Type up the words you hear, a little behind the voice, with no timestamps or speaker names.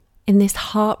In this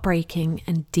heartbreaking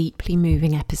and deeply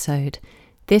moving episode,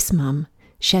 this mum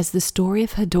shares the story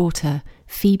of her daughter,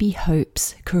 Phoebe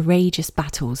Hope's courageous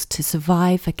battles to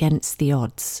survive against the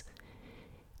odds.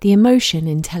 The emotion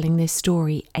in telling this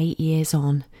story 8 years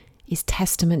on is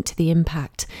testament to the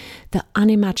impact that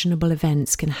unimaginable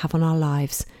events can have on our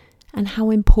lives and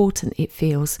how important it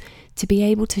feels to be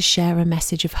able to share a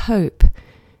message of hope,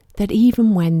 that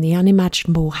even when the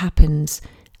unimaginable happens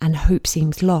and hope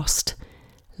seems lost,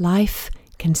 life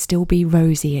can still be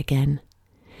rosy again.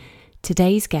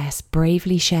 Today's guest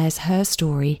bravely shares her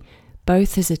story,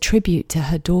 both as a tribute to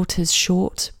her daughter's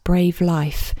short, brave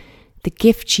life, the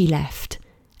gift she left,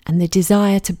 and the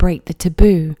desire to break the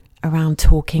taboo around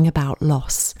talking about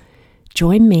loss.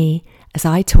 Join me as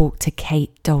I talk to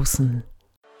Kate Dawson.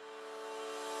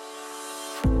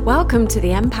 Welcome to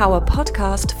the Empower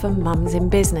podcast for mums in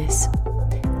business.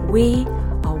 We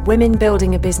are women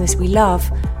building a business we love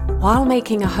while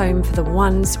making a home for the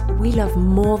ones we love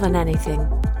more than anything.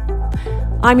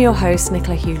 I'm your host,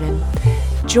 Nicola Hewlin.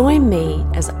 Join me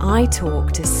as I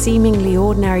talk to seemingly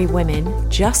ordinary women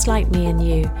just like me and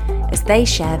you as they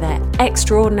share their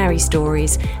extraordinary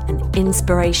stories and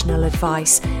inspirational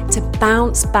advice to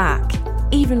bounce back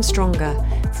even stronger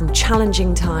from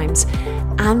challenging times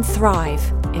and thrive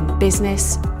in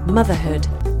business, motherhood,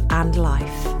 and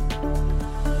life.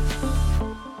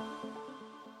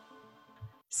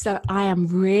 So I am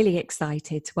really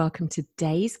excited to welcome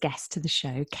today's guest to the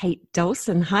show, Kate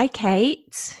Dawson. Hi,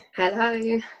 Kate.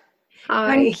 Hello. Hi.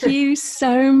 Thank you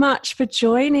so much for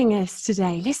joining us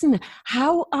today. Listen,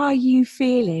 how are you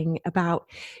feeling about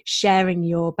sharing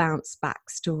your bounce back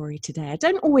story today? I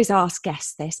don't always ask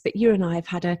guests this, but you and I have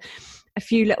had a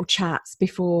few little chats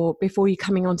before you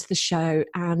coming onto the show,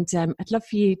 and I'd love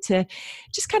for you to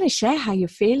just kind of share how you're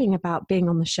feeling about being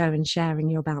on the show and sharing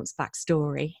your bounce back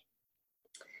story.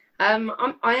 I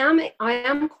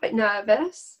am quite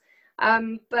nervous,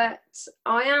 but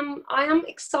I am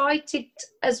excited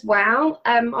as well.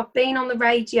 I've been on the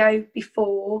radio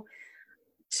before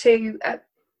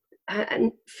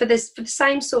and for the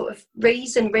same sort of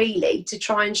reason, really, to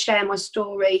try and share my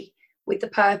story with the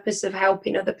purpose of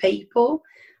helping other people,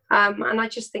 and I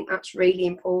just think that's really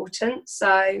important.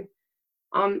 So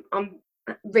I'm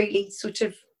really sort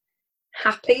of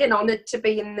happy and honoured to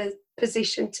be in the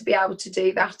position to be able to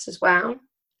do that as well.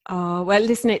 Oh, well,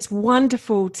 listen, it's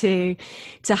wonderful to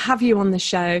have you on the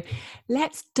show.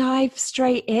 Let's dive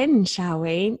straight in, shall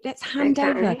we? Let's hand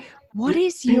over. What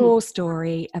is your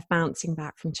story of bouncing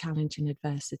back from challenge and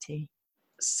adversity?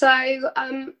 So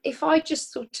if I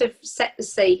just sort of set the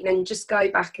scene and just go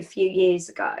back a few years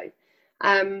ago,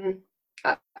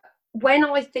 when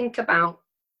I think about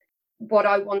what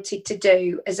I wanted to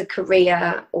do as a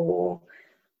career, or,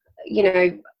 you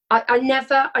know, I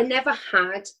never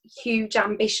had huge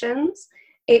ambitions.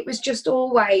 It was just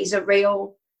always a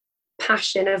real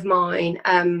passion of mine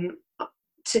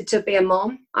to be a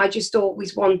mom. I just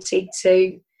always wanted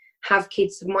to have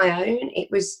kids of my own.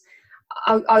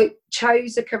 I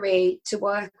chose a career to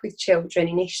work with children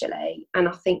initially, and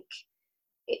I think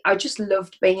I just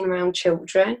loved being around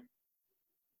children.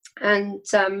 And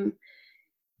so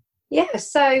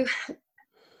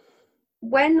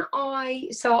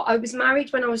I was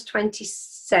married when I was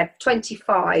 25,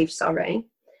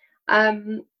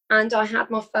 and I had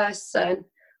my first son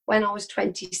when I was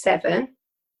 27,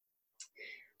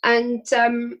 and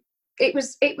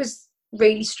it was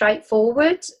really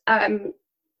straightforward.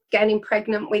 Getting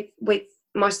pregnant with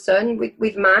my son,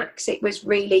 with Max, it was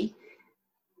really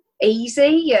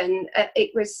easy, and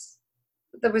it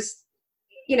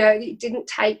didn't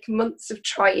take months of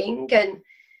trying,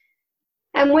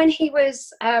 and when he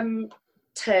was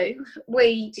 2,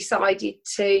 we decided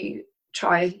to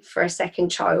try for a second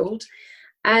child,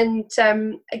 and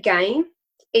again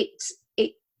it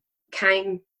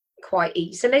came quite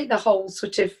easily, the whole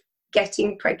sort of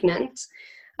getting pregnant.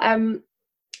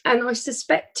 And I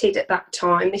suspected at that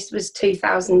time, this was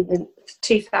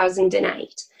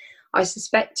 2008, I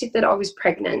suspected that I was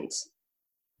pregnant.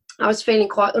 I was feeling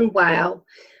quite unwell.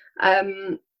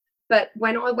 But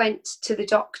when I went to the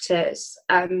doctors,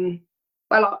 I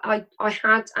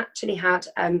had actually had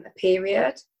a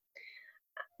period,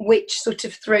 which sort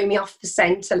of threw me off the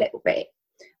scent a little bit.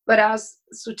 But as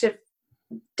sort of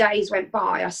days went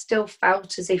by, I still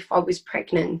felt as if I was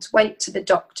pregnant. Went to the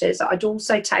doctors. I'd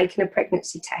also taken a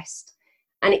pregnancy test,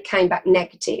 and it came back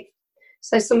negative.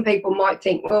 So some people might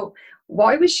think, well,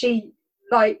 why was she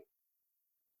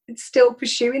still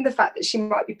pursuing the fact that she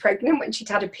might be pregnant when she'd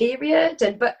had a period?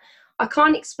 But I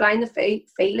can't explain the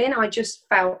feeling. I just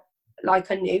felt like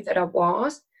I knew that I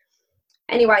was.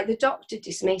 Anyway, the doctor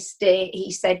dismissed it.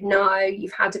 He said, no,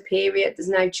 you've had a period, there's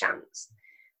no chance.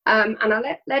 And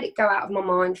I let it go out of my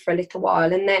mind for a little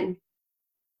while. And then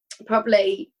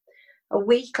probably a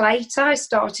week later, I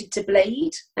started to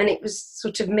bleed, and it was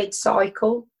sort of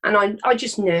mid-cycle. And I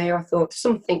just knew, I thought,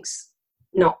 something's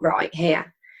not right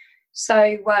here.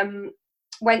 So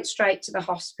went straight to the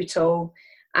hospital,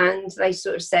 and they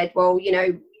sort of said, well, you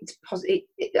know,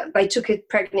 they took a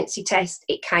pregnancy test.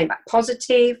 It came back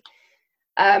positive.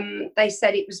 They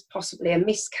said it was possibly a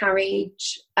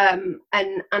miscarriage, and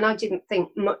I didn't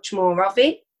think much more of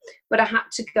it. But I had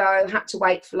to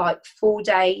wait for like 4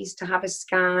 days to have a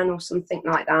scan or something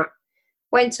like that.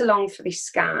 Went along for this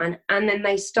scan, and then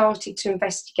they started to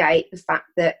investigate the fact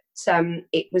that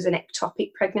it was an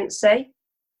ectopic pregnancy.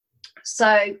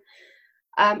 So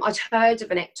I'd heard of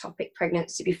an ectopic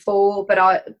pregnancy before, but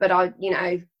I you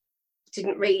know,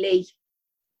 didn't really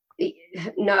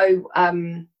know.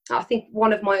 I think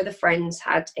one of my other friends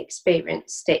had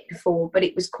experienced it before, but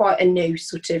it was quite a new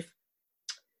sort of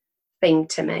thing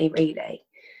to me, really.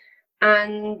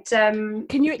 And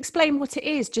can you explain what it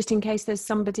is, just in case there's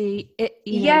somebody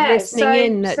listening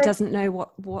in that doesn't know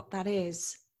what that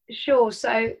is? Sure. So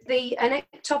an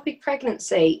ectopic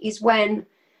pregnancy is when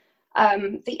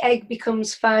the egg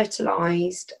becomes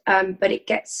fertilized, but it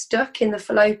gets stuck in the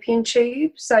fallopian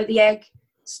tube. So the egg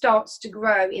starts to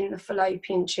grow in the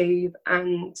fallopian tube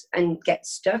and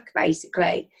gets stuck,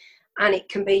 basically. And it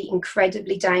can be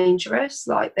incredibly dangerous.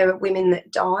 Like, there are women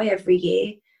that die every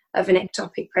year of an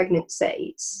ectopic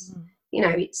pregnancy. It's, you know,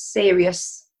 it's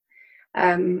serious.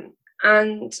 And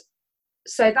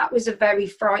so that was a very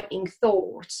frightening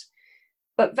thought,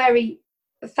 but very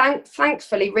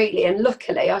thankfully, really, and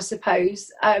luckily, I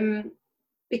suppose,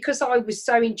 because I was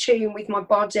so in tune with my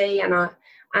body, and I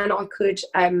could,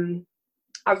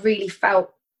 I really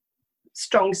felt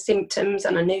strong symptoms,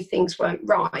 and I knew things weren't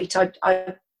right.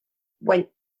 I went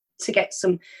to get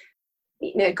some,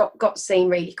 you know, got seen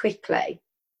really quickly.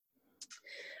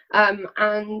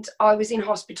 And I was in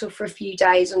hospital for a few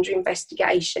days under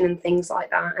investigation and things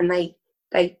like that. And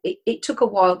it took a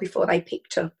while before they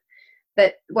picked up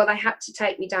that, well, they had to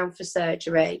take me down for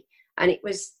surgery. And it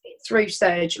was through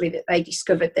surgery that they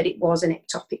discovered that it was an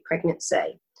ectopic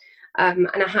pregnancy. And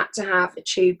I had to have a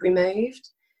tube removed.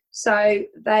 So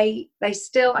I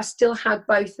still had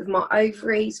both of my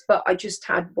ovaries, but I just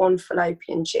had one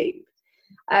fallopian tube.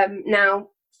 Now,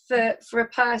 for a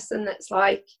person that's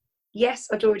like, yes,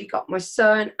 I'd already got my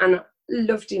son and I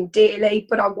loved him dearly,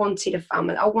 but I wanted a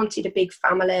family. I wanted a big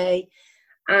family.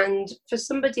 And for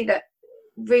somebody that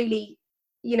really,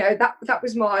 you know, that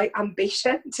was my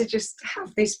ambition, to just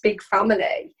have this big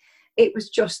family. It was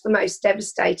just the most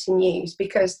devastating news,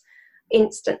 because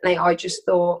instantly I just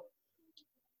thought,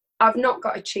 I've not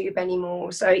got a tube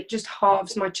anymore, so it just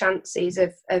halves my chances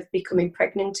of becoming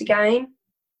pregnant again.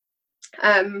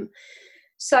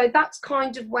 So that's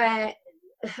kind of where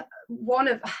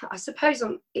I suppose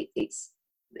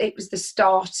it was the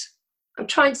start. I'm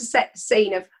trying to set the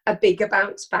scene of a bigger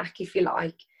bounce back, if you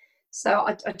like. So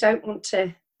I don't want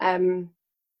to,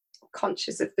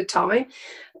 conscious of the time,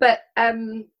 but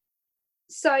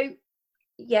so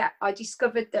yeah, I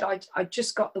discovered that I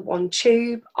just got the one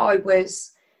tube.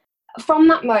 From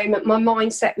that moment, my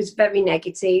mindset was very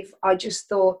negative. I just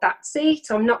thought, that's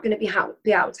it. I'm not going to be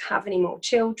able to have any more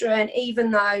children, even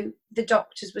though the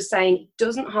doctors were saying it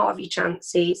doesn't halve your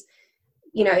chances.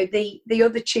 You know, the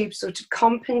other tube sort of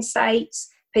compensates.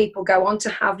 People go on to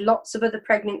have lots of other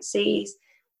pregnancies.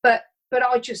 But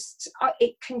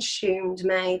it consumed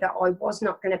me that I was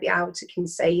not going to be able to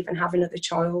conceive and have another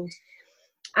child.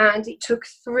 And it took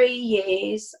 3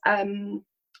 years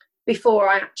before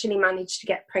I actually managed to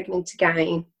get pregnant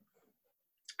again.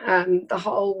 The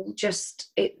whole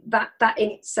that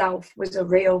in itself was a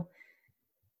real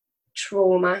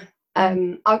trauma.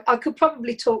 I could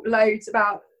probably talk loads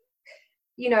about,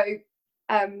 you know,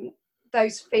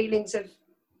 those feelings of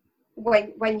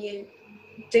when you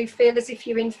do feel as if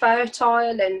you're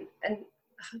infertile, and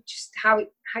just how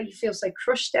you feel so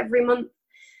crushed every month.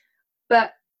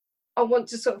 But I want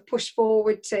to sort of push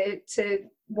forward to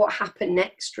what happened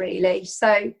next, really.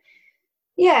 So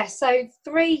yeah, so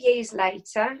 3 years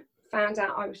later, found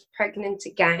out I was pregnant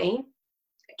again.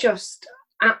 Just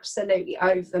absolutely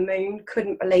over the moon,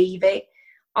 couldn't believe it.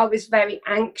 I was very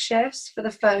anxious for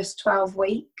the first 12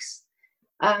 weeks.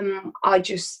 I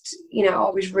just, you know,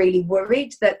 I was really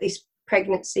worried that this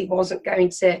pregnancy wasn't going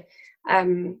to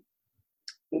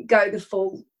go the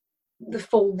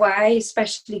full way,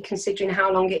 especially considering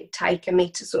how long it had taken me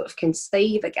to sort of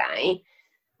conceive again.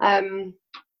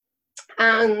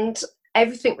 And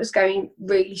everything was going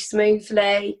really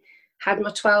smoothly. had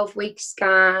my 12-week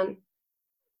scan,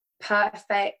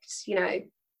 perfect, you know,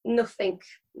 nothing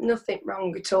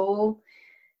wrong at all.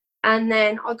 And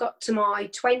then I got to my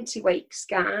 20-week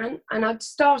scan, and I'd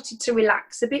started to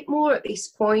relax a bit more at this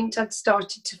point. I'd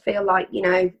started to feel like, you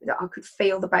know, that I could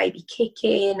feel the baby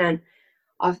kicking, and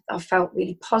I felt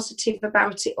really positive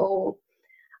about it all.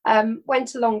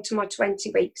 Went along to my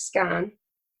 20-week scan.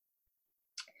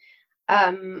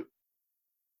 And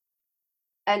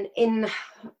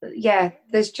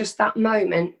there's just that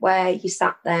moment where you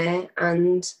sat there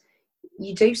and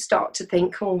you do start to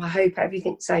think, oh, I hope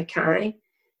everything's okay.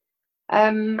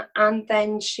 And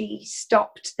then she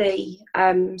stopped the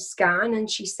scan, and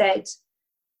she said,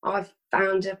 I've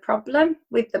found a problem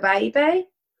with the baby.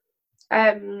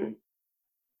 And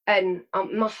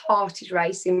my heart is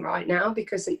racing right now,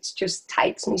 because it just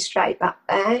takes me straight back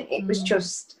there. It was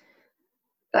just,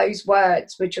 those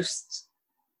words were just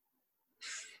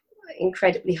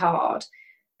incredibly hard.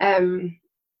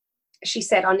 She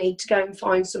said, I need to go and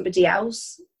find somebody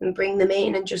else and bring them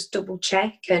in and just double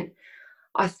check. And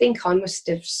I think I must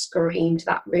have screamed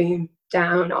that room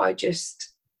down. I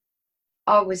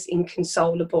was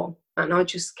inconsolable, and I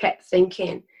just kept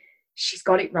thinking, she's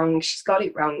got it wrong. She's got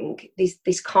it wrong.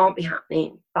 This can't be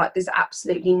happening. Like, there's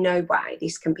absolutely no way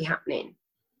this can be happening.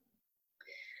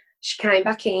 She came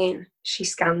back in. She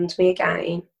scanned me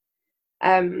again,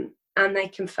 and they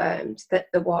confirmed that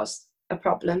there was a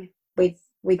problem with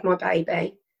my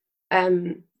baby,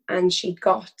 and she'd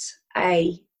got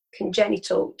a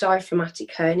congenital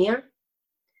diaphragmatic hernia,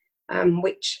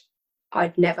 which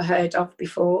I'd never heard of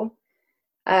before.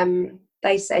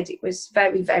 They said it was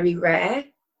very, very rare.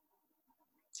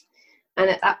 And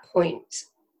at that point,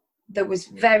 there was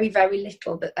very, very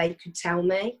little that they could tell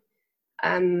me.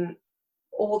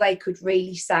 All they could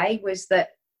really say was that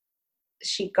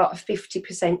she got a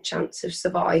 50% chance of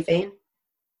surviving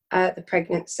the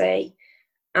pregnancy,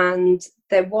 and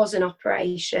there was an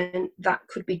operation that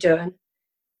could be done.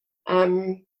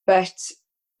 But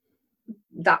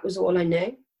that was all I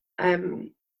knew.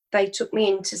 They took me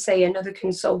in to see another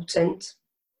consultant,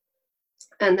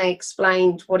 and they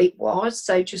explained what it was.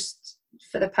 So just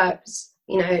for the purpose,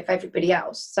 you know, of everybody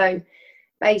else. So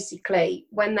basically,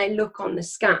 when they look on the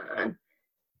scan,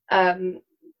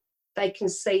 they can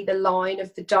see the line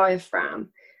of the diaphragm,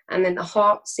 and then the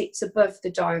heart sits above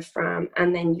the diaphragm,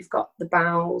 and then you've got the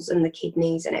bowels and the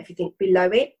kidneys and everything below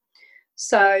it.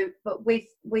 So, but with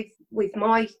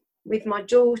my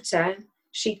daughter,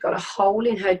 she'd got a hole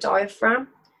in her diaphragm,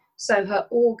 so her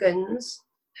organs,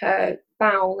 her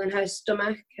bowel and her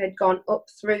stomach had gone up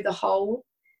through the hole,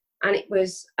 and it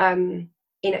was in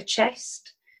her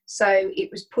chest, so it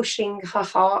was pushing her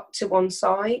heart to one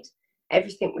side.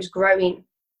 Everything was growing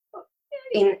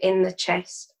in the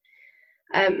chest.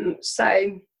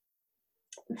 So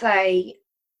the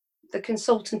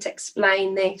consultant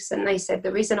explained this, and they said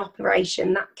there is an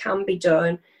operation that can be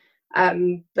done,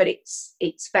 but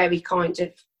it's very kind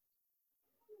of,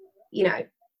 you know,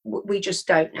 we just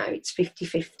don't know. It's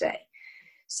 50-50.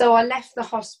 So I left the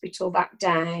hospital that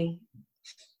day,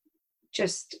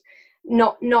 just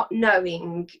not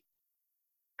knowing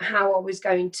how I was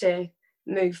going to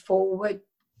move forward.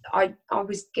 I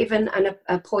was given an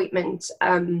appointment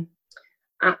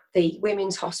at the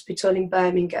Women's Hospital in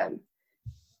Birmingham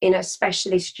in a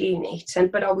specialist unit,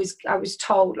 but I was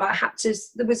told I had to.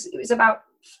 It was about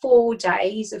 4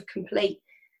 days of complete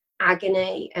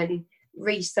agony and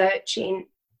researching,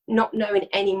 not knowing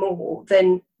any more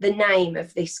than the name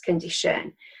of this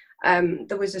condition.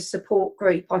 There was a support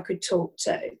group I could talk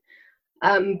to,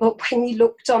 but when you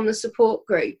looked on the support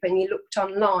group and you looked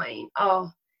online,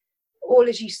 all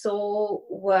as you saw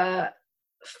were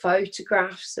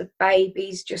photographs of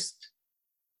babies just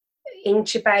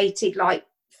intubated, like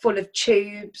full of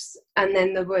tubes, and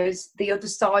then there was the other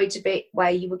side of it where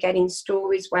you were getting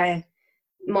stories where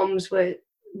moms were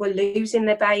losing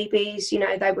their babies. You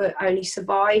know, they were only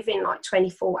surviving like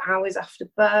 24 hours after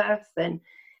birth, and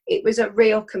it was a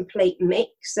real complete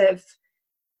mix of,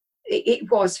 it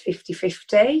was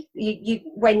 50-50.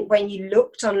 When you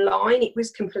looked online, it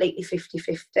was completely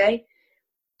 50-50.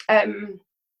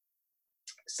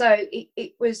 So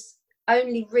it was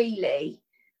only really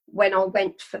when I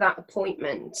went for that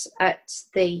appointment at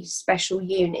the special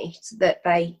unit that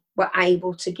they were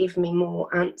able to give me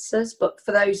more answers. But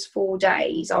for those 4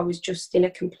 days, I was just in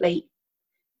a complete,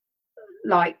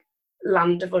 like,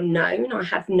 land of unknown. I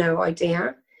had no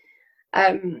idea.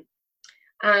 And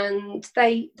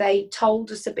they told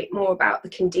us a bit more about the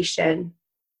condition,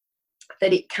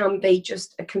 that it can be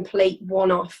just a complete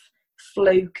one-off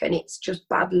fluke and it's just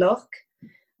bad luck.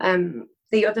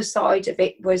 The other side of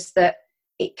it was that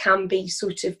it can be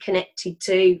sort of connected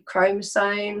to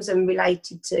chromosomes and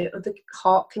related to other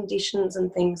heart conditions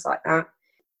and things like that.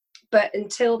 But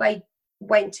until they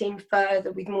went in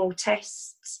further with more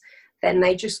tests, then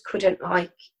they just couldn't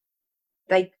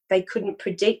they couldn't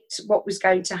predict what was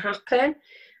going to happen.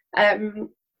 And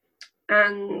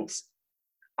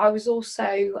I was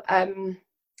also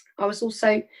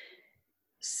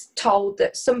told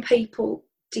that some people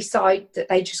decide that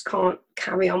they just can't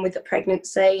carry on with the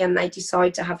pregnancy and they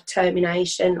decide to have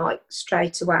termination like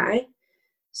straight away.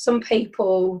 Some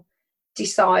people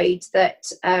decide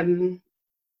that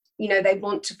they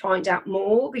want to find out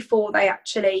more before they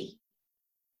actually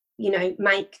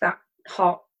make that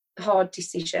hard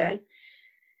decision.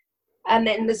 And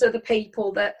then there's other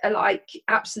people that are like,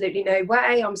 absolutely no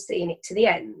way, I'm seeing it to the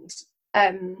end.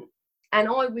 And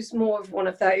I was more of one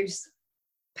of those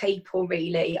people,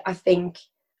 really. I think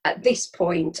at this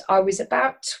point I was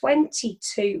about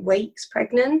 22 weeks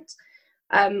pregnant.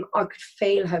 I could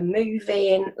feel her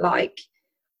moving. Like,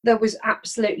 there was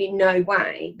absolutely no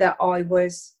way that I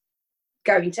was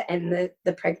going to end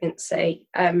the pregnancy.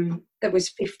 There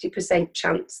was 50%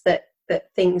 chance that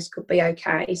things could be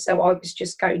okay. So I was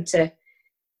just going to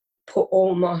put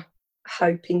all my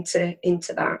hope into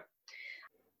that.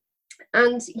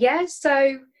 And yeah,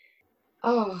 so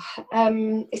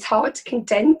it's hard to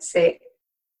condense it.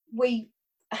 I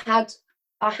had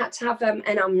to have an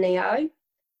amnio,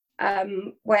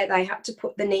 where they had to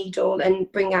put the needle and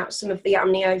bring out some of the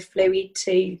amnio fluid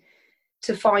to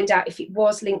find out if it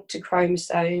was linked to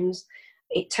chromosomes.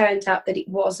 It turned out that it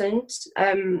wasn't.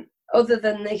 Other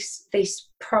than this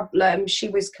problem, she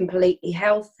was completely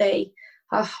healthy.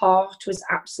 Her heart was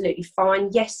absolutely fine.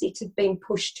 Yes, it had been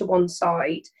pushed to one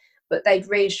side, but they'd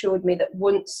reassured me that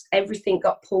once everything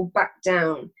got pulled back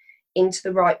down into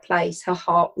the right place, her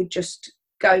heart would just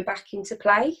go back into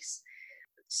place.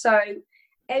 So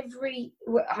I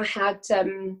had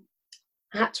to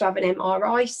have an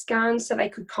MRI scan so they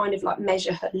could kind of like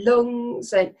measure her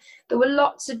lungs, and there were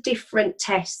lots of different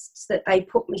tests that they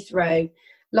put me through,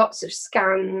 lots of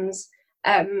scans,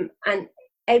 and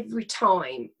every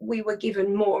time we were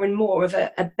given more and more of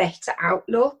a better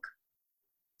outlook,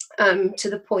 to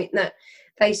the point that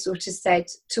they sort of said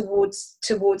towards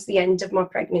the end of my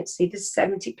pregnancy, there's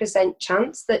 70%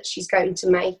 chance that she's going to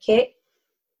make it.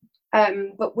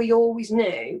 But we always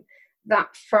knew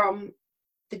that from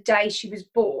the day she was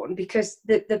born, because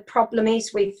the problem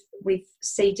is with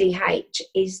CDH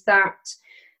is that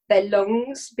their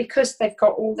lungs, because they've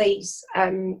got all these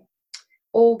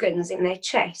organs in their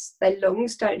chest, their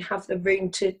lungs don't have the room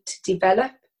to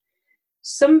develop.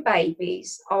 Some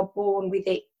babies are born with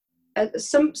it.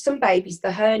 Some babies,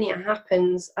 the hernia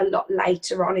happens a lot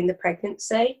later on in the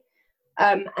pregnancy,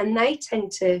 and they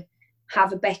tend to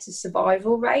have a better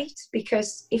survival rate,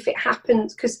 because if it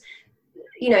happens, because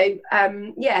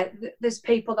there's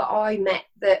people that I met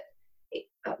that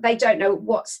they don't know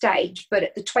what stage, but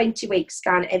at the 20-week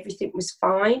scan everything was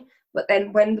fine, but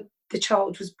then when the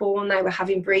child was born they were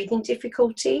having breathing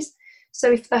difficulties.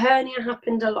 So if the hernia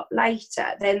happened a lot later,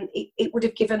 then it would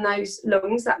have given those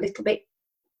lungs that little bit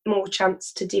more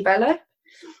chance to develop.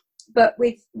 But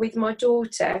with my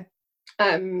daughter,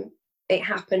 it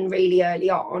happened really early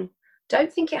on.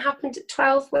 Don't think it happened at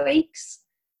 12 weeks.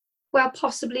 Well,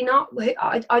 possibly not.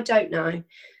 I don't know.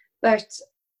 But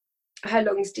her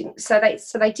lungs didn't. So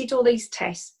they did all these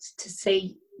tests to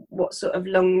see what sort of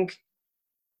lung,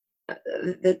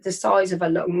 the size of her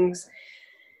lungs.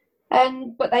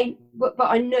 But I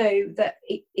knew that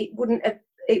it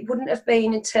wouldn't have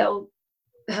been until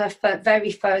her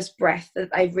very first breath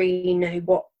that they really knew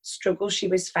what struggle she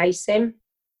was facing.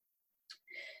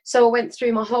 So I went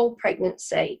through my whole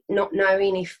pregnancy not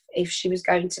knowing if she was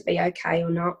going to be okay or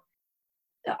not.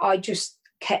 I just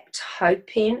kept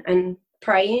hoping and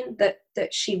praying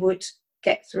that she would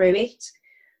get through it.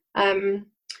 And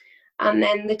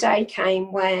then the day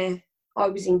came where I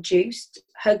was induced.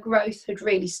 Her growth had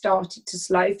really started to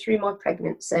slow through my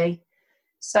pregnancy.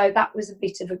 So that was a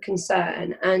bit of a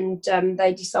concern. And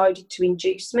they decided to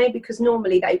induce me, because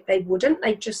normally they wouldn't.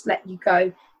 They'd just let you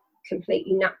go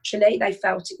completely naturally. They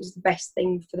felt it was the best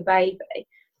thing for the baby.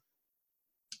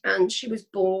 And she was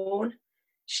born.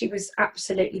 She was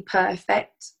absolutely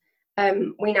perfect.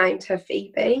 We named her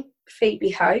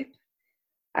Phoebe Hope.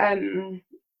 And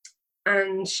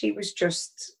she was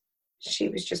just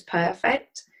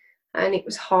perfect. And it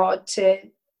was hard to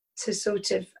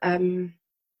sort of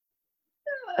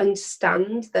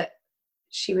understand that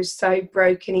she was so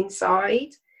broken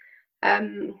inside.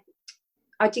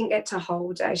 I didn't get to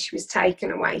hold her. She was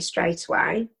taken away straight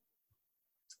away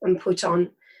and put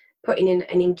in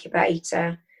an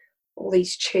incubator. all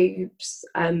these tubes.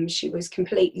 She was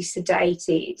completely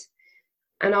sedated.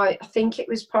 And I think it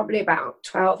was probably about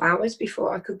 12 hours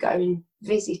before I could go and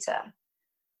visit her.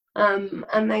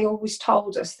 And they always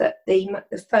told us that the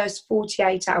first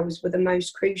 48 hours were the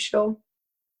most crucial,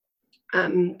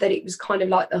 that it was kind of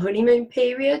like the honeymoon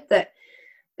period, that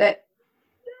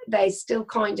they still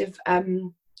kind of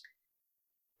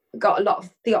got a lot of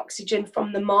the oxygen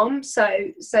from the mom,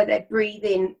 so their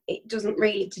breathing, it doesn't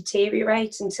really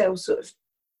deteriorate until sort of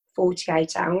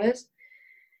 48 hours.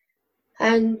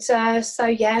 And so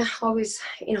yeah, I was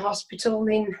in hospital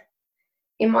in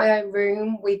my own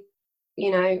room with,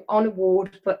 you know, on a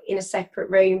ward but in a separate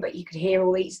room, but you could hear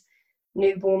all these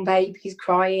newborn babies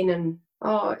crying, and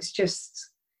it's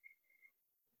just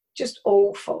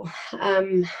awful.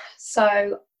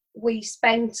 So we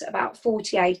spent about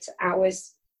 48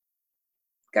 hours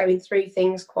going through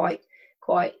things quite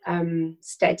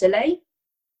steadily,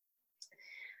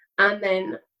 and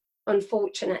then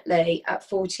unfortunately at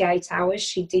 48 hours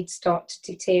she did start to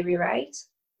deteriorate.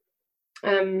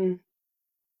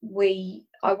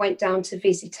 I went down to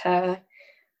visit her.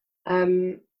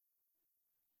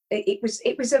 It was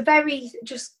a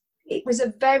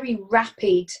very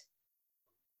rapid,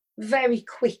 very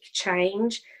quick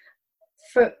change.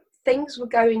 For things were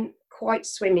going quite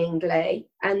swimmingly,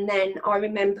 and then I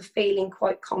remember feeling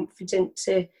quite confident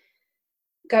to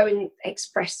go and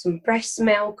express some breast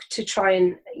milk to try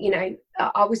and, you know,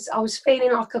 I was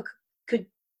feeling like I could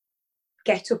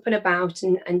get up and about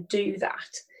and do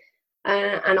that,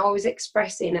 and I was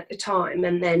expressing at the time.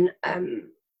 And then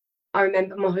I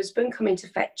remember my husband coming to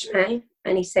fetch me,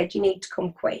 and he said, "You need to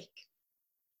come quick."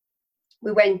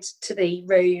 We went to the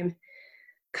room,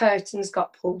 curtains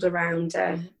got pulled around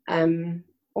her,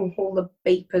 all the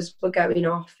beepers were going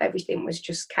off, everything was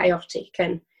just chaotic,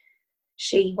 and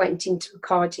she went into a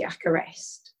cardiac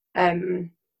arrest. At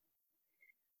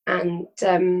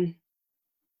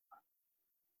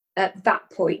that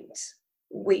point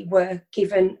we were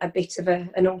given a bit of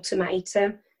an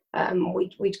ultimatum.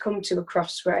 We'd come to a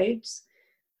crossroads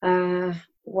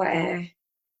where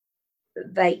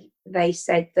they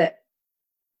said that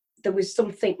there was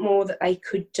something more that they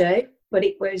could do, but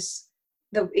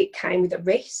it came with a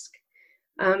risk.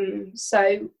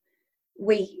 So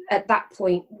at that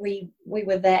point we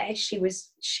were there. She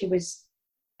was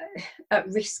at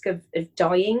risk of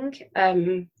dying.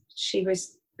 She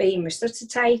was being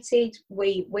resuscitated.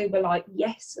 We were like,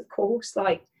 yes, of course,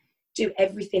 like, do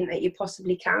everything that you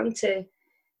possibly can to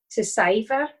save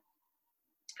her.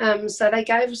 So they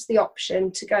gave us the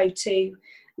option to go to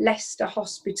Leicester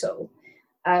Hospital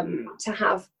to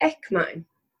have ECMO.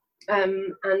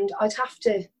 And I'd have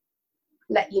to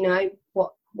let you know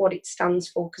what it stands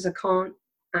for, because I can't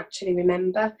actually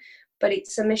remember, but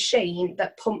it's a machine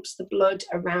that pumps the blood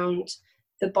around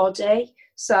the body.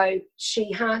 So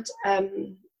she had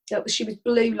she was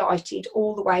blue lighted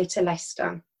all the way to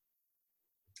Leicester.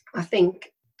 I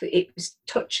think that it was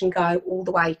touch and go all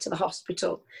the way to the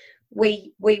hospital.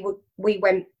 We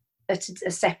went at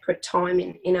a separate time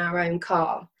in our own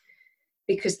car,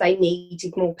 because they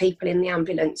needed more people in the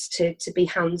ambulance to be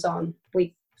hands-on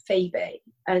with Phoebe.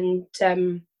 And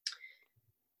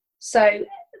so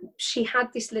she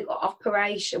had this little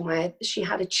operation where she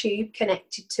had a tube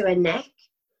connected to her neck.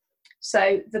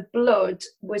 So the blood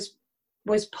was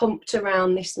pumped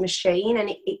around this machine, and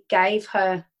it gave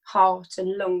her heart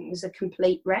and lungs a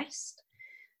complete rest.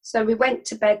 So we went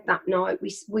to bed that night. We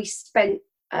spent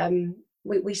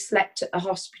we slept at the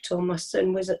hospital. My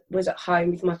son was at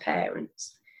home with my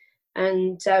parents,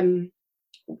 and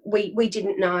we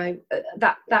didn't know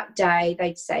that day.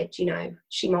 They'd said, you know,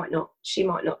 she might not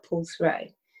pull through.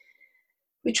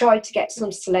 We tried to get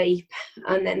some sleep,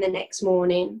 and then the next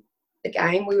morning,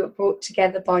 again, we were brought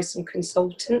together by some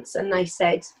consultants, and they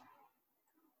said,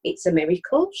 it's a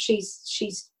miracle.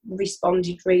 She's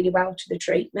responded really well to the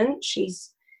treatment.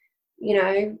 She's, you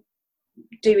know,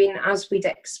 doing as we'd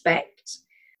expect.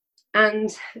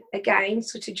 And again,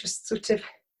 sort of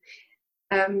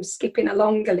skipping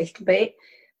along a little bit,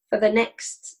 for the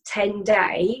next 10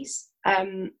 days,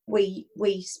 we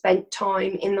spent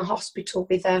time in the hospital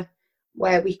with her,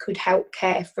 where we could help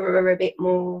care for her a bit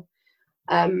more.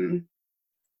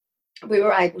 We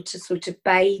were able to sort of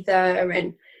bathe her,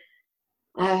 and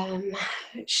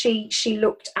she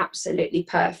looked absolutely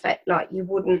perfect. Like, you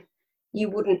wouldn't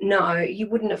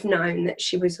have known that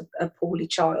she was a poorly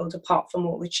child, apart from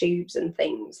all the tubes and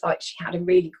things. Like, she had a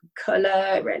really good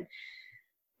colour,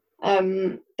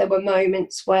 and there were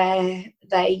moments where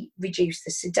they reduced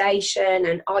the sedation,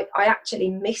 and I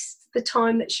actually missed the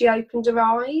time that she opened her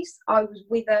eyes. I was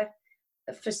with her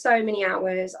for so many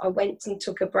hours. I went and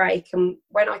took a break, and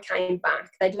when I came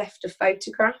back, they'd left a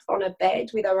photograph on her bed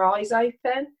with her eyes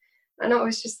open, and I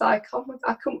was just like, oh my,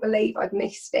 I couldn't believe I'd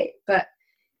missed it. But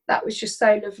that was just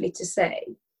so lovely to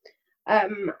see.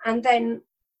 And then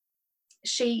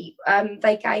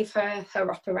they gave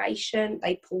her operation.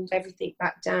 They pulled everything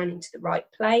back down into the right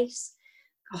place.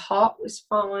 Her heart was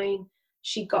fine.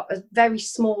 She got a very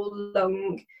small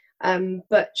lung,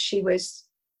 but she was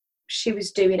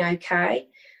doing okay.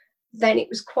 Then it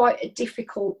was quite a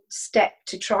difficult step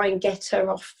to try and get her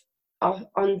off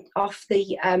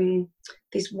the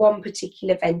this one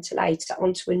particular ventilator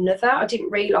onto another. I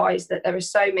didn't realise that there are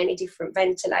so many different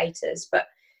ventilators, but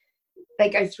they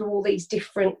go through all these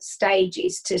different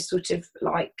stages to sort of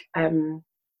like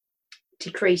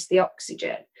decrease the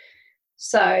oxygen.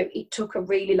 So it took a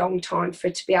really long time for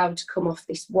her to be able to come off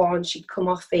this one. She'd come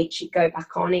off it, she'd go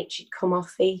back on it, she'd come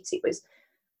off it. It was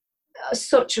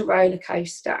such a roller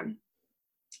coaster.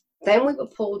 Then we were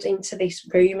pulled into this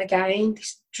room again,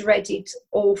 this dreaded,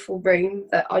 awful room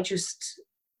that I just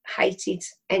hated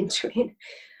entering.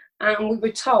 And we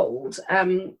were told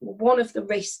one of the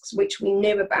risks which we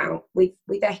knew about with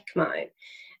ECMO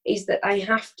is that they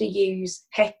have to use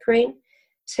heparin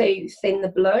to thin the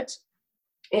blood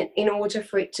in order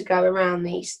for it to go around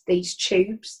these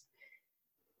tubes.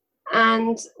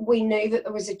 And we knew that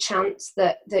there was a chance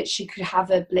that she could have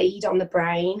a bleed on the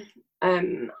brain.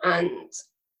 And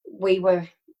we were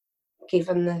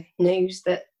given the news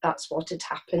that that's what had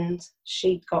happened.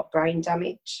 She'd got brain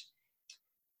damage.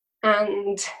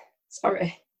 And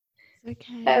sorry.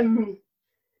 Okay.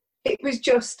 It was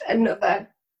just another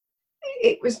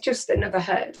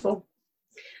hurdle.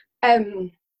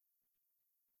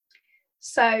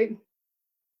 So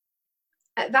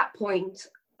at that point,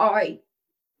 I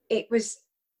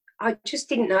just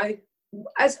didn't know.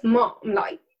 As a mom,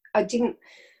 like, I didn't,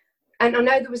 and I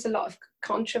know there was a lot of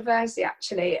controversy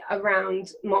actually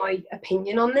around my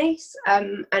opinion on this,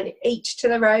 and each to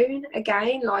their own.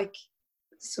 Again, like,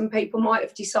 some people might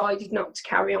have decided not to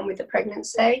carry on with the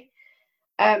pregnancy,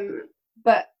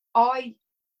 but I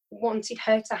wanted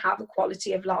her to have a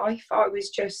quality of life. I was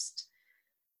just,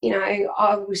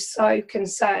 I was so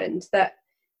concerned that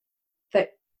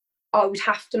I would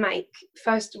have to make,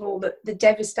 first of all, the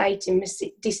devastating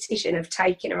decision of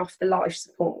taking her off the life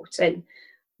support, and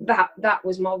that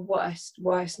was my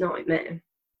worst nightmare.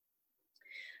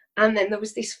 And then there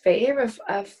was this fear of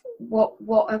what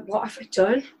have I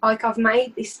done? Like, I've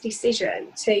made this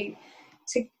decision to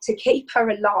keep her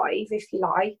alive, if you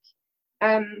like,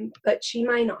 but she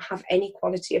may not have any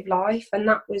quality of life, and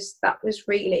that was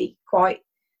really quite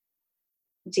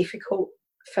difficult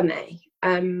for me.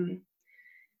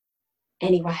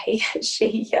 Anyway,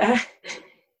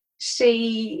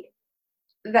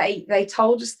 they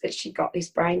told us that she got this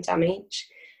brain damage,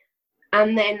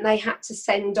 and then they had to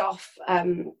send off.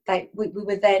 We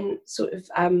were then sort of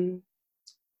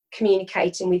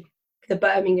communicating with the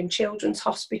Birmingham Children's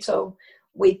Hospital,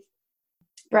 with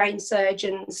brain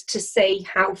surgeons, to see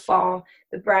how far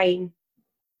the brain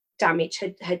damage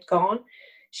had gone.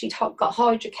 She'd got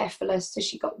hydrocephalus, so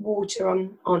she got water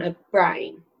on her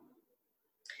brain.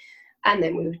 And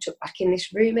then we were took back in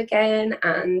this room again,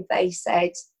 and they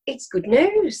said, it's good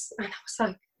news. And I was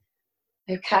like,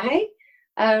 okay.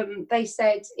 They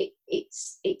said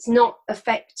it's not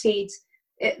affected.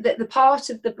 The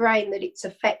part of the brain that it's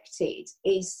affected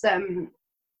is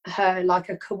her, like,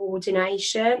 a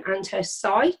coordination and her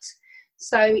sight.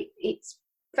 So it's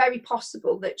very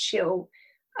possible that she'll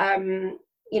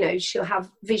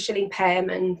have visual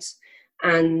impairment,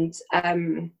 and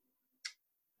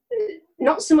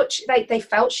not so much, they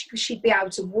felt she'd be able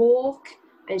to walk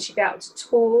and she'd be able to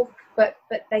talk, but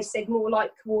they said more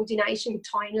like coordination with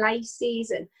tying laces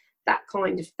and that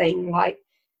kind of thing, like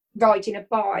riding a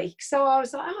bike. So I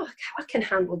was like, oh, I can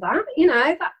handle that,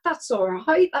 that's all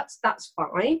right, that's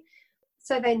fine.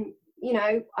 So then,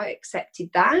 I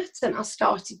accepted that, and I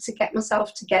started to get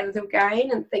myself together again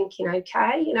and thinking,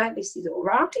 okay, this is all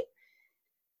right.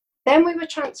 Then we were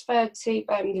transferred to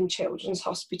Birmingham Children's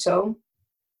Hospital,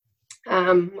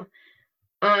 and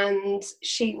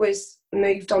she was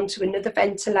moved on to another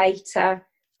ventilator.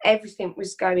 Everything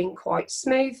was going quite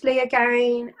smoothly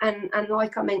again, and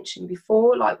like I mentioned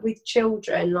before, like with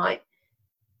children, like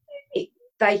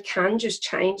they can just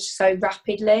change so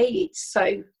rapidly. It's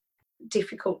so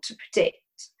difficult to predict.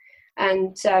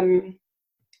 And so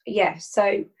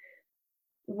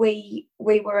we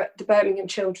were at the Birmingham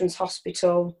Children's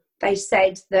Hospital. They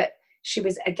said that she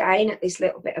was again at this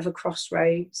little bit of a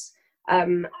crossroads,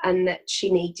 and that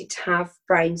she needed to have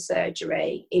brain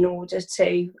surgery in order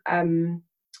to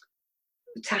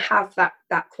to have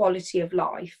that quality of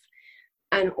life.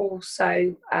 And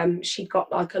also she'd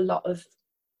got like a lot of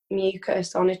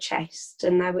mucus on her chest,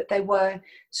 and they were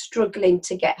struggling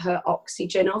to get her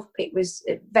oxygen up. It was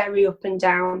very up and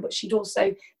down, but she'd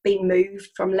also been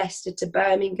moved from Leicester to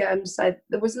Birmingham, so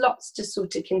there was lots to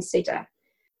sort of consider.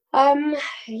 And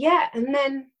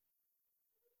then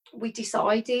we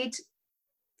decided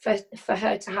for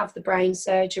her to have the brain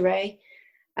surgery.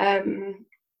 I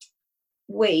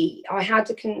had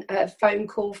a phone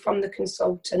call from the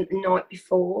consultant the night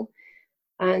before,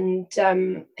 and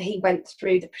he went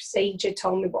through the procedure,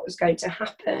 told me what was going to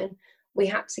happen. We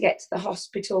had to get to the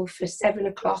hospital for 7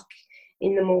 o'clock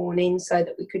in the morning so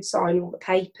that we could sign all the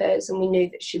papers, and we knew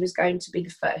that she was going to be the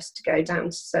first to go down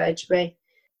to surgery.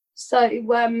 So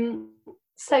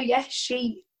yeah,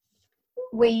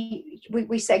 we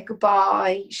said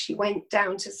goodbye. She went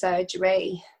down to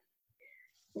surgery.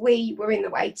 We were in the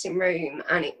waiting room,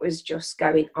 and it was just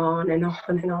going on and on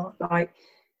and on. Like,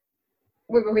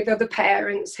 we were with other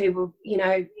parents who were, you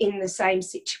know, in the same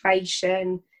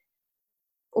situation,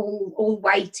 all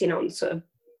waiting on sort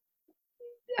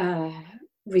of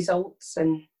results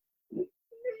and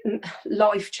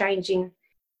life-changing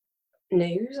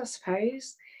news, I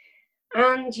suppose.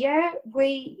 And yeah,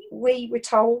 we were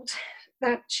told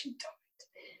that she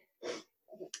died.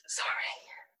 Sorry.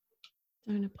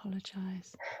 Don't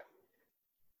apologise.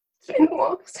 It's been a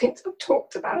while since I've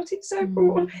talked about it, so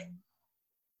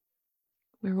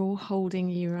we're all holding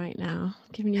you right now,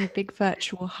 giving you a big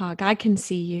virtual hug. I can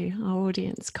see you, our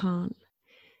audience can't.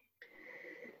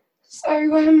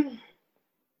 So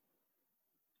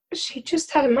she just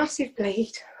had a massive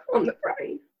bleed on the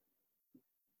brain,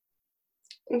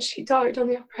 and she died on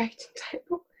the operating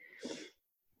table.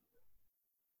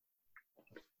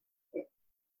 It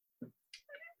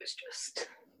was just,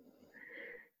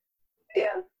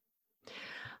 yeah.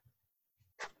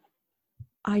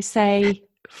 I say,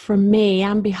 from me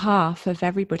and behalf of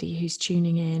everybody who's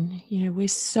tuning in, you know, we're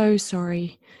so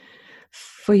sorry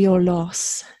for your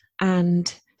loss,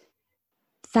 and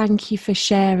thank you for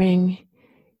sharing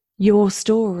your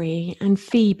story. And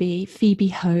Phoebe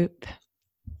Hope,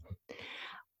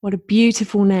 what a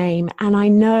beautiful name. And I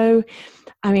know,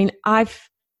 I mean, I've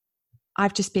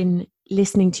just been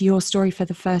listening to your story for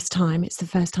the first time. It's the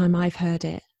first time I've heard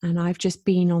it, and I've just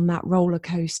been on that roller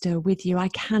coaster with you. I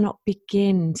cannot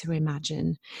begin to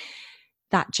imagine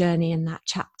that journey and that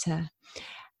chapter.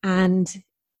 And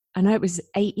I know it was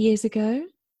 8 years ago.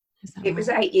 It was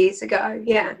 8 years ago,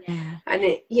 yeah. And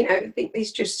it, you know, I think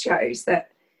this just shows that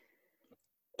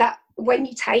when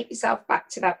you take yourself back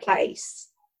to that place,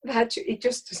 that it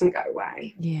just doesn't go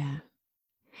away. Yeah.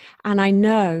 And I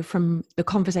know from the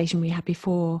conversation we had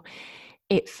before,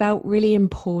 it felt really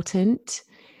important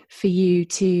for you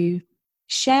to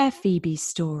share Phoebe's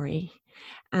story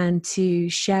and to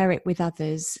share it with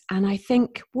others. And I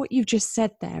think what you've just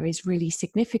said there is really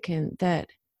significant, that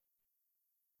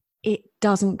it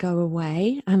doesn't go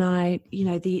away. And you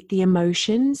know, the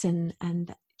emotions and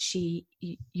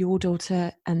your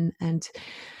daughter and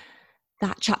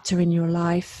that chapter in your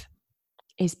life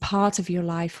is part of your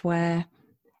life where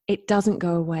it doesn't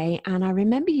go away. And I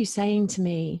remember you saying to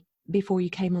me before you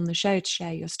came on the show to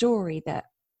share your story, that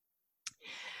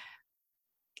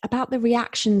about the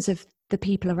reactions of the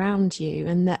people around you,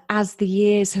 and that as the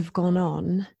years have gone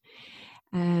on,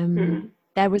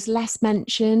 there was less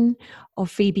mention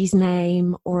of Phoebe's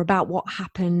name or about what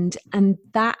happened, and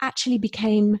that actually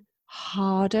became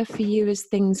harder for you as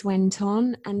things went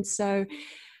on. And so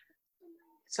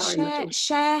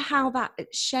share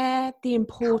the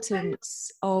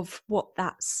importance of what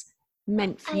that's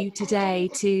meant for you today,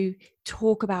 to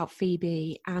talk about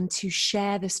Phoebe and to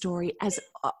share the story, as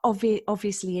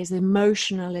obviously as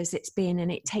emotional as it's been.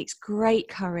 And it takes great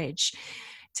courage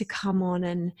to come on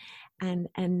and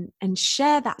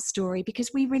share that story,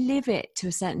 because we relive it to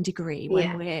a certain degree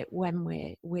when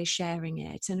we're sharing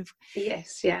it. And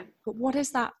yes, yeah. But what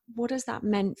has that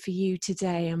meant for you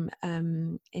today,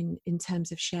 in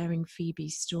terms of sharing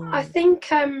Phoebe's story? I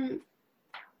think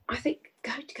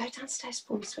go downstairs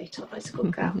for me, sweetheart. That's a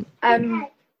good girl.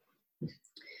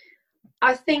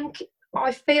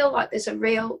 I feel like there's a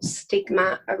real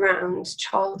stigma around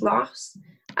child loss.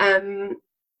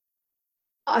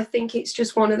 I think it's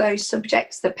just one of those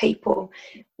subjects that people,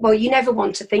 well, you never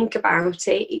want to think about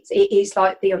it. It is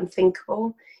like the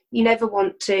unthinkable. You never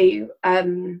want to.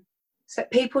 So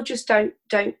people just don't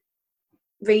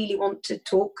really want to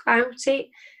talk about it.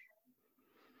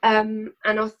 And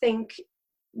I think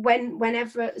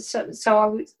whenever I was,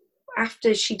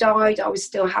 after she died, I was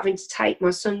still having to take my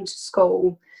son to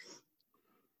school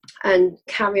and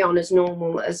carry on as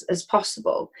normal as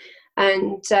possible.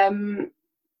 and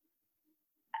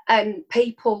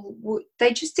people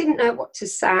they just didn't know what to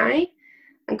say.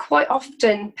 And quite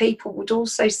often people would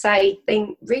also say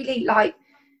things really, like,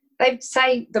 they'd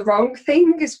say the wrong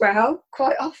thing as well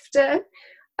quite often.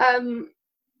 I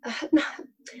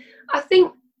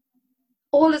think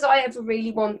all as I ever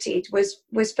really wanted was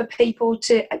for people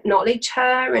to acknowledge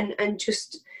her, and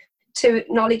just to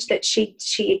acknowledge that she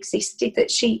existed,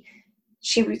 that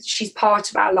she's part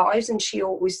of our lives, and she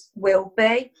always will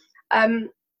be.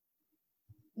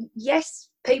 Yes,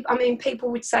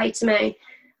 people would say to me,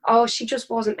 oh, she just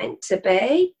wasn't meant to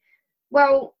be.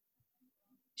 Well,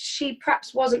 she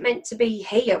perhaps wasn't meant to be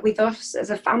here with us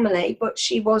as a family, but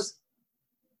she was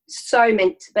so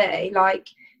meant to be. Like,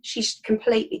 she's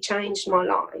completely changed my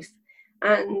life.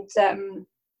 And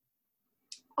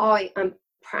I am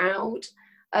proud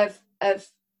of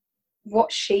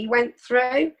what she went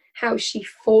through, how she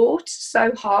fought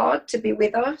so hard to be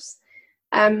with us.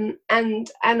 And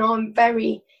I'm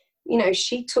very,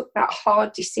 she took that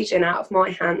hard decision out of my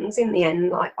hands in the end.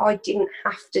 Like, I didn't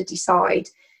have to decide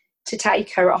to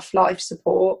take her off life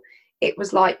support. It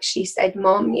was like she said,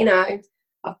 Mom,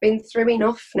 I've been through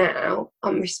enough now.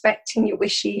 I'm respecting your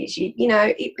wishes.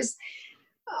 It was,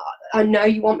 I know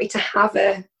you want me to have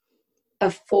a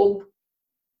full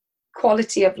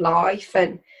quality of life.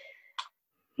 And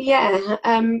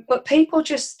but people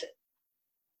just,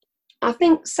 I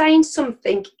think saying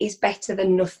something is better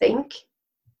than nothing,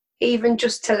 even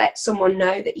just to let someone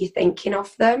know that you're thinking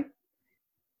of them.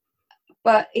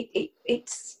 But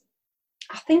it's,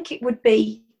 I think it would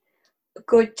be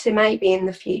good to maybe in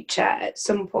the future at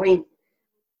some point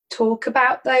talk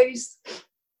about those,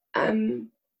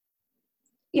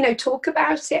 talk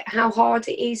about it, how hard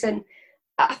it is. And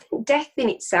I think death in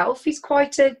itself is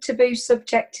quite a taboo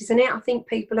subject, isn't it? I think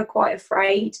people are quite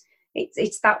afraid.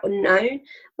 It's that unknown.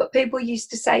 But people used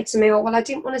to say to me, oh, well, I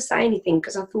didn't want to say anything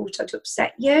because I thought I'd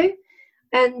upset you.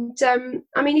 And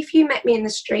if you met me in the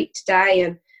street today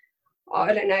and,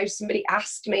 I don't know, somebody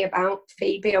asked me about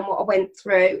Phoebe and what I went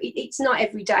through, it's not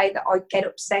every day that I get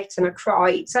upset and I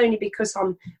cry. It's only because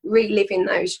I'm reliving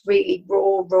those really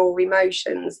raw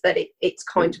emotions that it's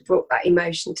kind of brought that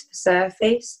emotion to the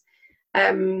surface.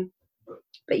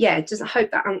 But yeah, I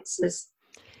hope that answers.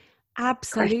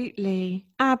 Absolutely.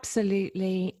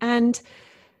 And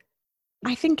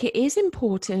I think it is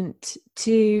important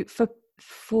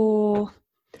for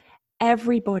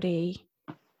everybody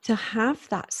to have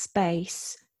that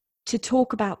space to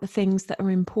talk about the things that are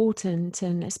important,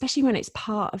 and especially when it's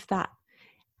part of that.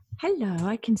 Hello,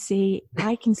 I can see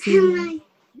a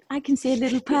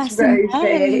little person.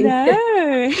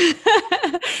 Hello.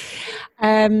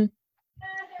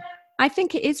 I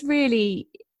think it is really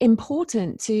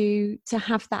important to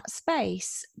have that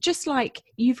space, just like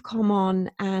you've come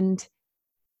on and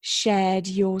shared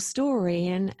your story,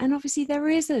 and obviously there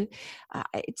is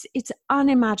it's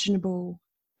unimaginable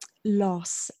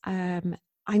loss.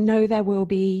 I know there will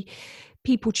be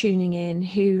people tuning in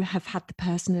who have had the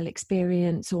personal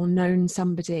experience or known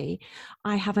somebody.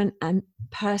 I haven't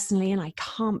personally, and I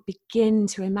can't begin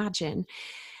to imagine.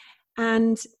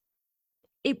 And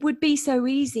it would be so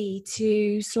easy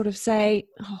to sort of say,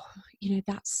 oh,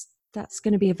 that's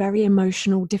going to be a very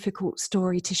emotional, difficult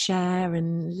story to share,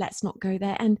 and let's not go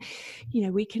there. And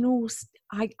we can all,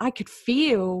 I could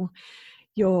feel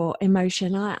your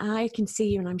emotion. I can see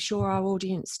you, and I'm sure our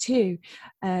audience too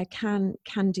can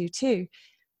do too.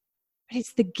 But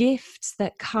it's the gifts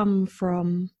that come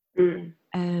from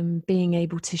being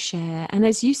able to share, and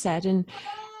as you said,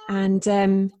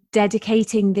 and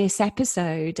dedicating this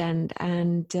episode and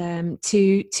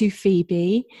to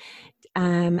Phoebe,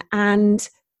 and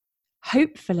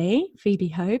hopefully Phoebe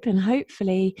Hope, and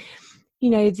hopefully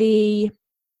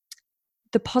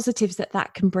the positives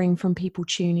that can bring from people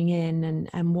tuning in,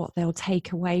 and what they'll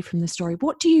take away from the story.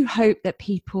 What do you hope that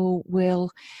people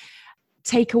will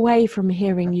take away from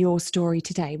hearing your story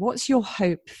today? What's your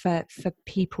hope for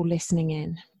people listening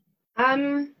in?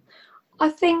 I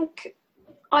think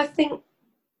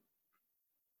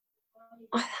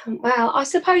well, I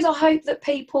suppose I hope that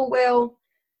people will,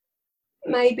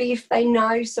 maybe if they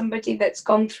know somebody that's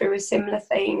gone through a similar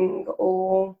thing,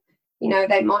 or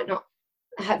they might not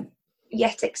have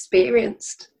yet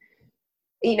experienced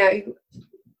a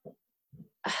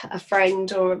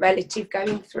friend or a relative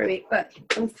going through it, but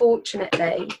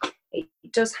unfortunately it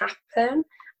does happen,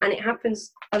 and it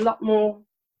happens a lot more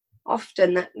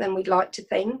often than we'd like to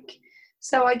think.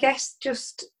 So I guess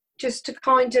just to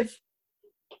kind of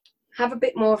have a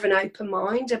bit more of an open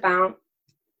mind about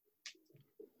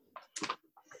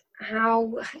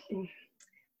how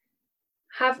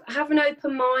have an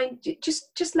open mind.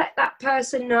 Just let that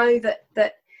person know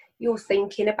that you're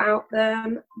thinking about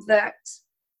them, that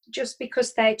just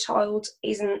because their child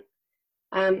isn't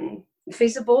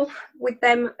visible with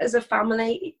them as a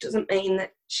family, it doesn't mean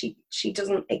that she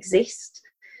doesn't exist.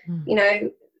 You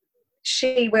know,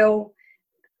 she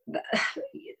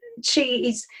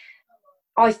is,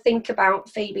 I think about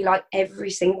Phoebe like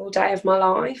every single day of my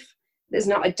life. There's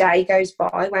not a day goes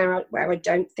by where I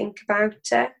don't think about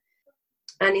her.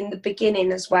 And in the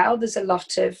beginning as well, there's a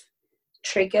lot of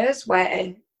triggers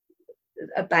where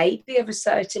a baby of a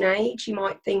certain age, you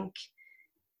might think,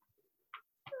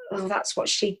 oh, that's what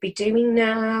she'd be doing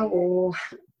now, or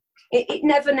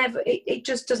it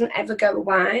just doesn't ever go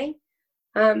away.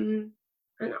 And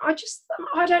I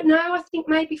don't know, I think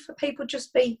maybe for people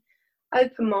just be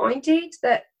open-minded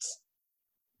that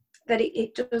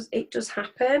it does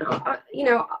happen.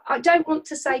 I don't want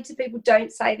to say to people,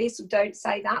 don't say this or don't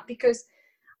say that, because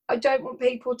I don't want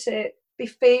people to be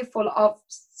fearful of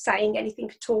saying anything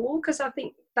at all, because I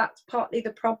think that's partly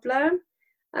the problem.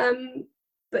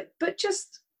 But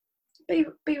just be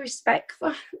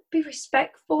respectful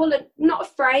and not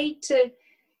afraid to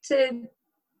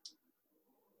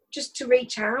just to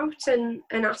reach out and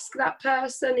ask that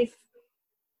person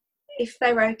if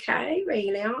they're okay,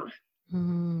 really.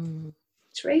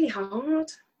 It's really hard.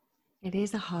 It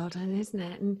is a hard one, isn't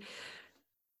it? And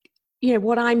you know,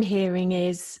 what I'm hearing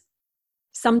is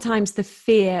sometimes the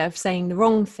fear of saying the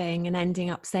wrong thing and ending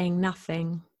up saying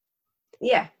nothing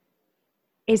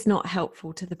is not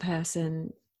helpful to the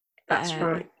person. That's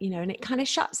right. You know, and it kind of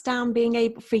shuts down being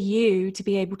able for you to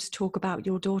be able to talk about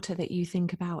your daughter that you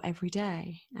think about every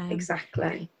day.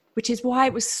 Exactly. Which is why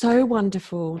it was so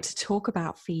wonderful to talk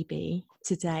about Phoebe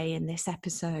today in this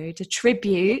episode, a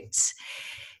tribute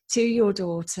to your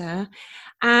daughter.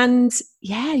 And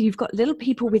yeah, you've got little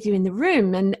people with you in the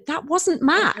room, and that wasn't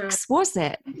Max, was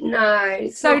it? No.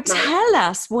 So tell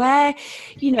us where,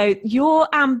 you know, your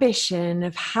ambition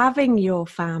of having your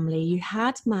family, you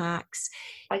had Max,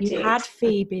 had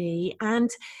Phoebe, and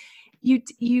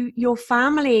your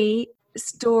family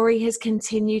story has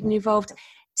continued and evolved.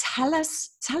 Tell us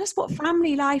what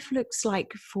family life looks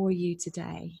like for you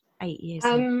today, 8 years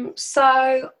ago.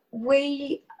 So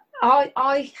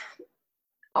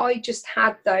I just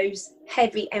had those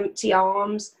heavy, empty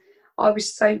arms. I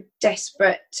was so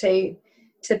desperate to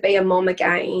be a mom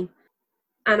again,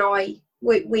 and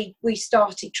we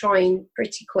started trying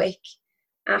pretty quick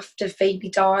after Phoebe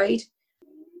died.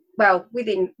 Well,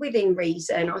 within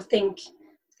reason. I think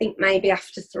maybe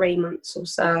after 3 months or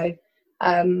so.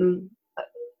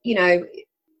 You know,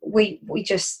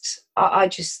 I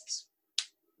just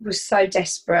was so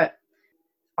desperate.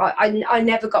 I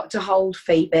never got to hold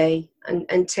Phoebe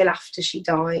until after she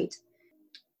died.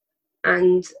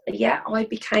 And yeah, I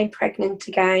became pregnant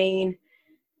again.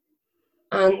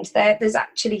 And there's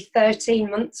actually 13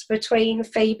 months between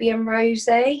Phoebe and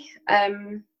Rosie.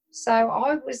 So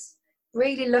I was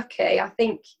really lucky. I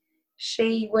think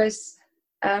she was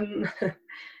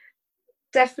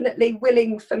definitely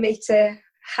willing for me to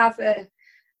have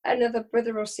another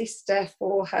brother or sister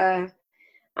for her.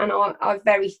 And I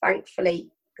very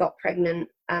thankfully got pregnant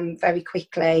very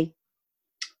quickly.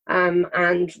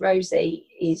 And Rosie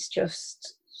is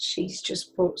she's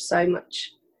just brought so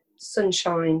much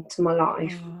sunshine to my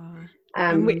life.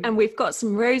 And we've got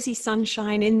some Rosie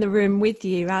sunshine in the room with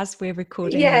you as we're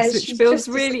recording this, which feels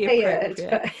really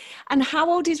appropriate. And how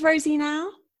old is Rosie now?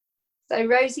 So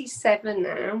Rosie's 7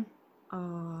 now.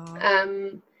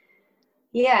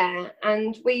 Yeah,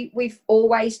 and we've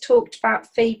always talked about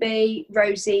Phoebe.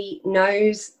 Rosie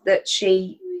knows that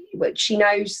she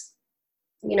knows,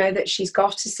 you know, that she's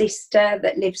got a sister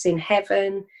that lives in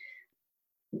heaven.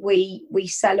 We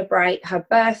celebrate her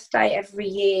birthday every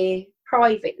year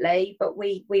privately, but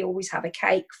we always have a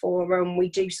cake for her, and we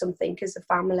do something as a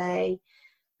family.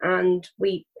 And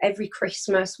every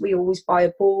Christmas we always buy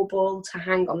a bauble to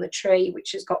hang on the tree,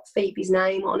 which has got Phoebe's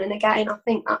name on. And again, I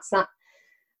think that's that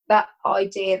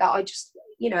idea that I just,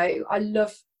 you know,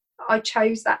 I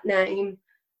chose that name.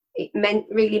 It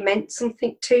really meant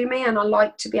something to me, and I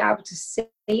like to be able to see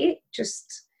it.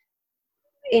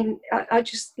 I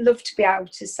just love to be able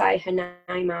to say her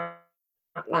name out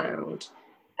loud.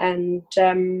 And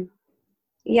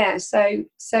yeah, so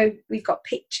we've got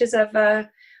pictures of her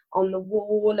on the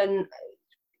wall, and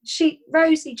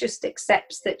Rosie just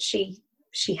accepts that she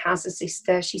has a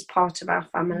sister. She's part of our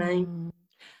family.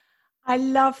 I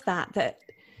love that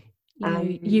you know,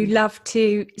 you love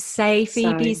to say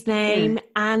Phoebe's name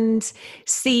and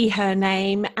see her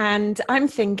name. And I'm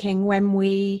thinking when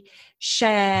we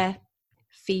share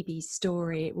Phoebe's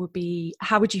story, it would be,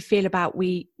 how would you feel about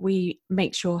we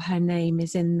make sure her name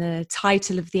is in the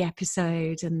title of the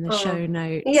episode and the show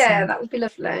notes? Yeah, that would be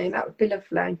lovely. That would be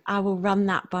lovely. I will run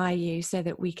that by you so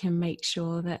that we can make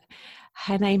sure that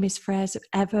her name is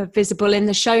forever visible in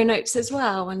the show notes as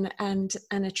well, and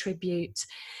a tribute.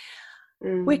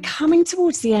 We're coming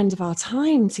towards the end of our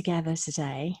time together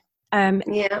today.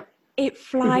 Yeah. It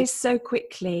flies so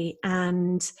quickly,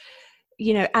 and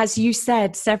you know, as you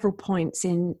said several points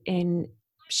in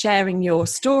sharing your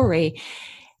story,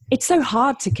 it's so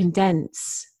hard to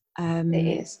condense.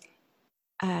 It is.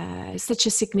 Such a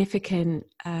significant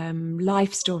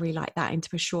life story like that into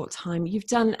a short time. You've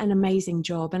done an amazing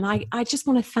job, and I just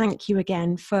want to thank you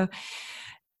again for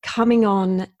coming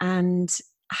on and,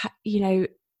 you know,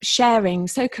 sharing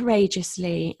so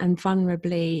courageously and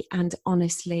vulnerably and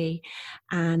honestly,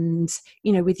 and,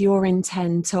 you know, with your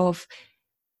intent of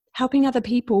helping other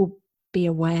people be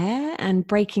aware and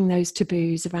breaking those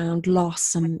taboos around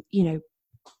loss and, you know,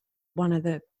 one of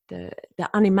the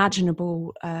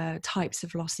unimaginable types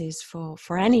of losses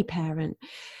for any parent.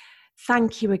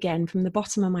 Thank you again from the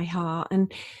bottom of my heart.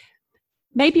 And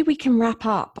maybe we can wrap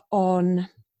up on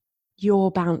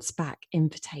your bounce back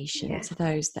invitation to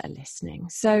those that are listening.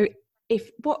 So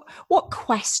what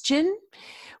question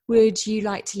would you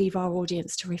like to leave our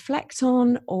audience to reflect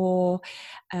on, or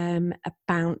a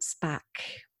bounce back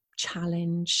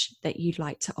challenge that you'd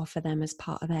like to offer them as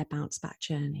part of their bounce back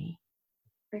journey?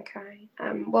 Okay.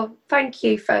 Well, thank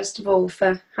you, first of all,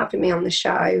 for having me on the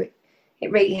show.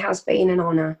 It really has been an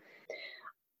honour.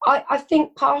 I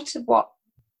think part of what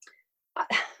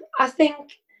I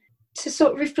think, to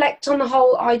sort of reflect on the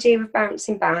whole idea of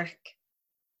bouncing back,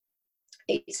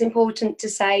 it's important to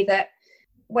say that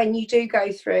when you do go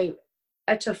through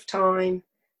a tough time,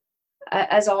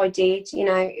 as I did, you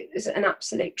know, it was an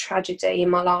absolute tragedy in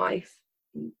my life,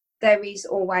 there is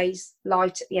always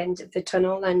light at the end of the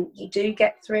tunnel, and you do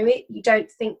get through it. You don't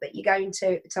think that you're going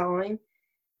to at the time.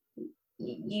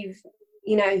 You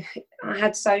know, I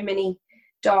had so many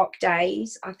dark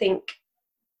days. I think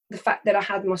the fact that I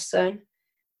had my son,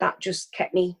 that just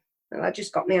got me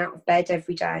out of bed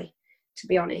every day, to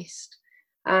be honest.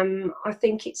 I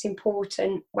think it's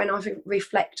important when I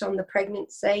reflect on the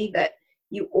pregnancy that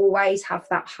you always have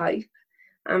that hope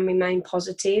and remain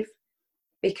positive,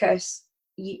 because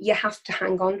you have to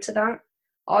hang on to that.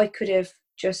 I could have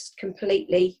just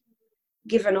completely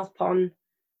given up on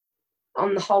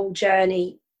the whole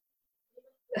journey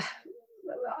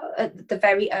at the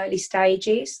very early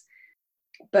stages,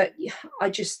 but I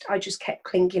just kept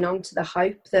clinging on to the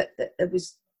hope that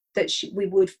we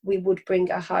would bring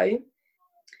her home.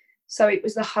 So it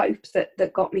was the hope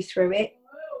that got me through it.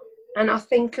 And I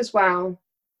think as well,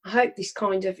 I hope this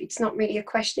kind of, it's not really a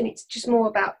question, it's just more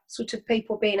about sort of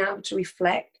people being able to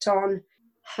reflect on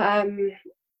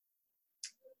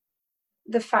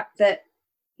the fact that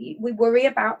we worry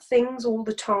about things all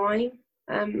the time.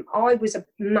 I was a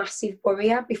massive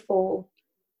worrier before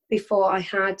I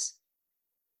had,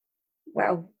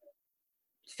 well,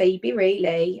 Phoebe,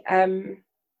 really.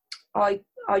 I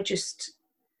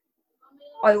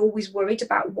always worried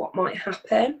about what might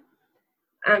happen.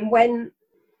 And when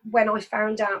I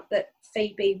found out that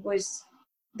Phoebe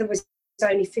there was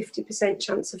only 50%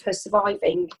 chance of her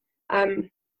surviving,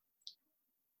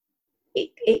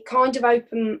 it kind of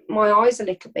opened my eyes a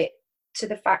little bit to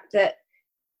the fact that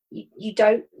you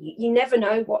never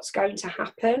know what's going to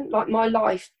happen. Like my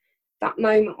life, that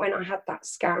moment when I had that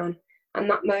scan, and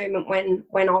that moment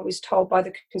when I was told by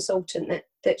the consultant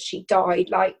that she died,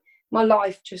 like my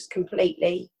life just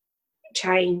completely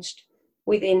changed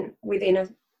within a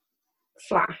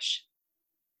flash.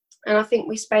 And I think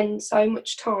we spend so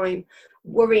much time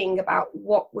worrying about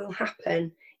what will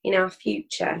happen in our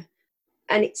future,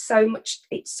 and it's so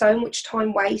much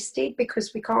time wasted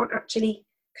because we can't actually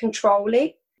control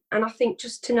it. And I think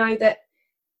just to know that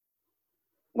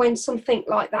when something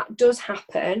like that does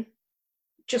happen,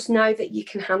 just know that you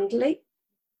can handle it,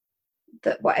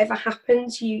 that whatever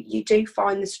happens, you do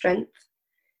find the strength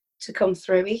to come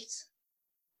through it,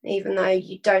 even though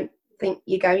you don't think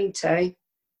you're going to.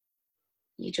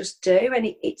 You just do.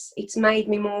 And it's made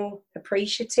me more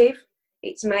appreciative.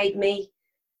 It's made me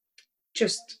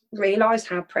just realise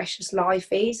how precious life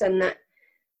is, and that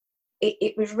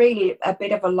it was really a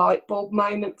bit of a light bulb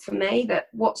moment for me, that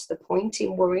what's the point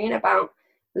in worrying about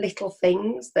little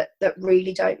things that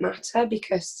really don't matter,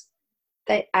 because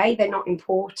they're not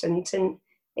important, and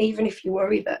even if you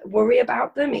worry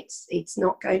about them, it's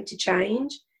not going to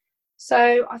change.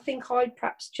 So I think I'd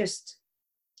perhaps just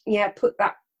put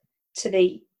that to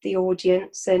the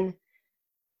audience, and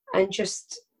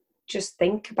just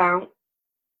think about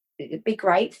be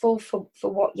grateful for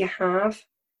what you have.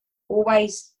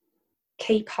 Always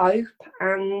keep hope,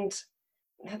 and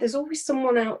there's always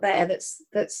someone out there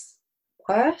that's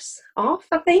worse off,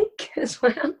 I think, as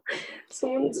well.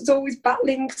 Someone's always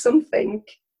battling something.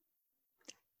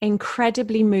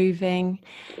 Incredibly moving.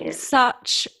 Yeah.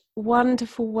 Such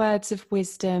wonderful words of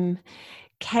wisdom.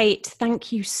 Kate,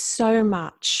 thank you so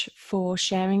much for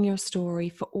sharing your story,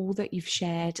 for all that you've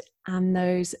shared, and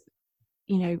those,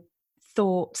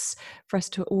 thoughts for us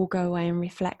to all go away and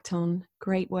reflect on.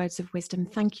 Great words of wisdom.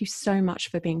 Thank you so much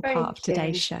for being part of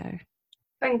today's show.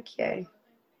 Thank you.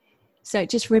 So it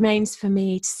just remains for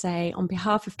me to say, on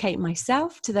behalf of Kate and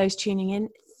myself, to those tuning in,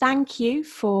 thank you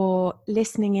for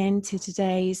listening in to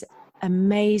today's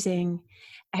amazing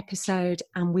episode,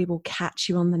 and we will catch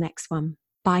you on the next one.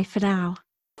 Bye for now.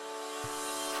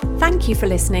 Thank you for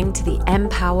listening to the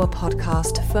Empower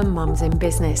podcast for Mums in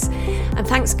Business. And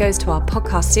thanks goes to our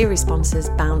podcast series sponsors,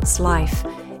 Bounce Life,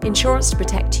 insurance to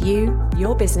protect you,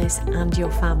 your business, and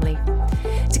your family.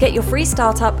 To get your free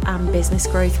startup and business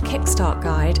growth kickstart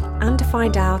guide and to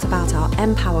find out about our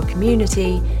Empower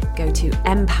community, go to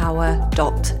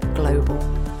empower.global.